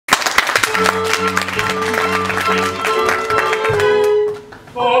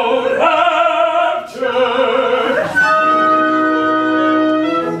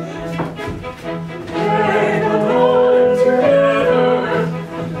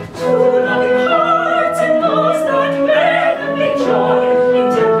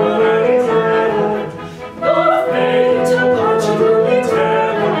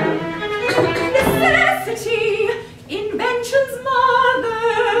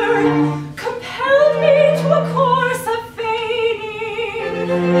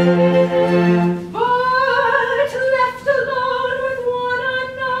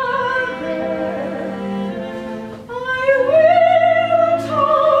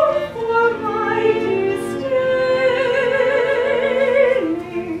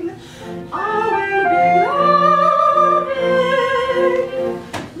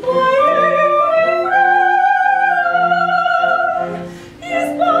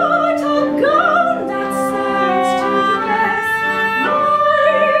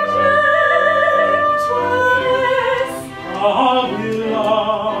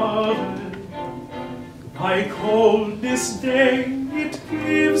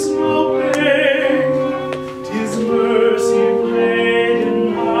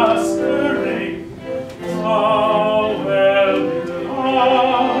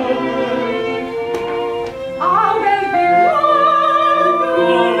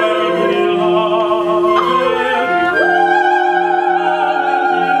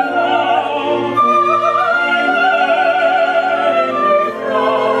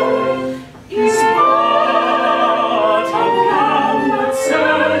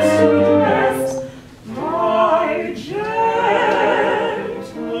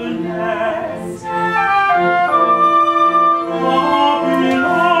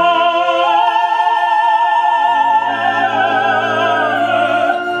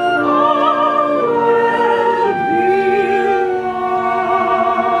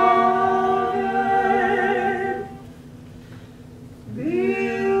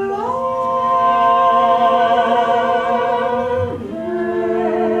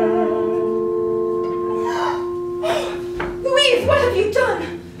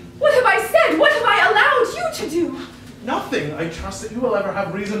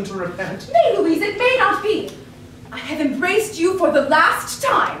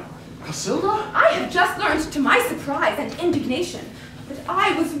Casilda? I have just learned, to my surprise and indignation, that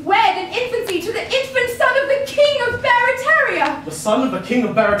I was wed in infancy to the infant son of the king of Barataria. The son of the king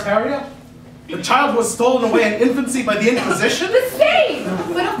of Barataria? The child was stolen away in infancy by the Inquisition? The same!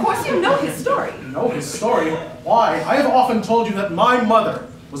 But of course you know his story. Know his story? Why, I have often told you that my mother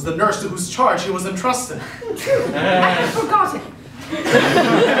was the nurse to whose charge he was entrusted. True, I had forgotten.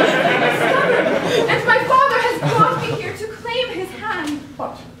 And my father has brought me here to claim his hand.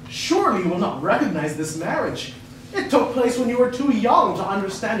 But surely you will not recognize this marriage. It took place when you were too young to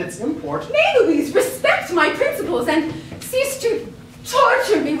understand its import. May Luiz respect my principles and cease to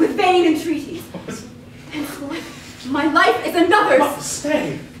torture me with vain entreaties. Henceforth, my life is another's. But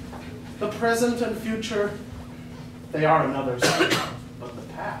stay. The present and future, they are another's. But the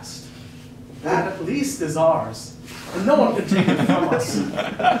past, that at least is ours. And no one can take it from us.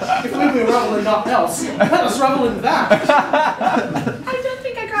 If we may revel in naught else, let us revel in that. I don't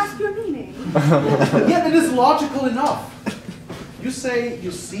think I grasp your meaning. Yet it is logical enough. You say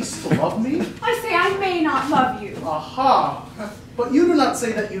you cease to love me? I say I may not love you. Aha! But you do not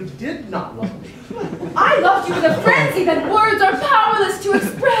say that you did not love me. I loved you with a frenzy that words are powerless to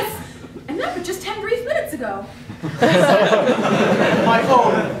express. And that was just 10 brief minutes ago. My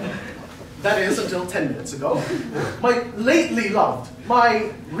own. That is, until 10 minutes ago. My lately loved.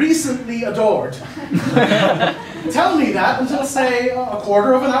 My recently adored. Tell me that until, say, a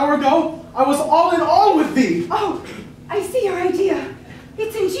quarter of an hour ago, I was all in all with thee. Oh, I see your idea.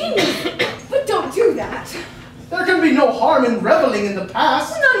 It's ingenious, but don't do that. There can be no harm in reveling in the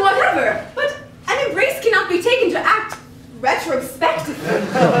past. None whatever, but an embrace cannot be taken to act retrospectively.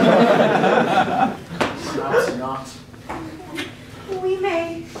 Perhaps not. We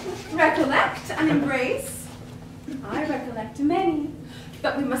may recollect an embrace. I recollect many,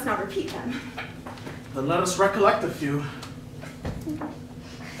 but we must not repeat them. Then let us recollect a few.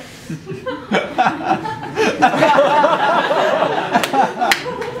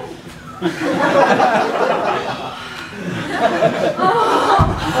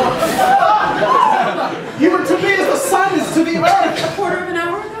 You were to me as the sun is to the earth. A quarter of an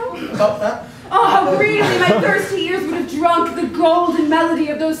hour ago? About that. Oh, how greedily my thirsty ears would have drunk the golden melody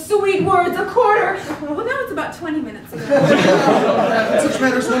of those sweet words a quarter. Well, now it's about 20 minutes ago. In such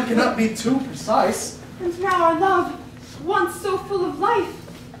matters one cannot be too precise. And now our love, once so full of life,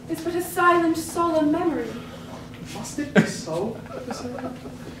 is but a silent, solemn memory. Must it be so,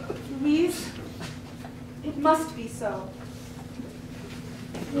 Luiz, it must be so.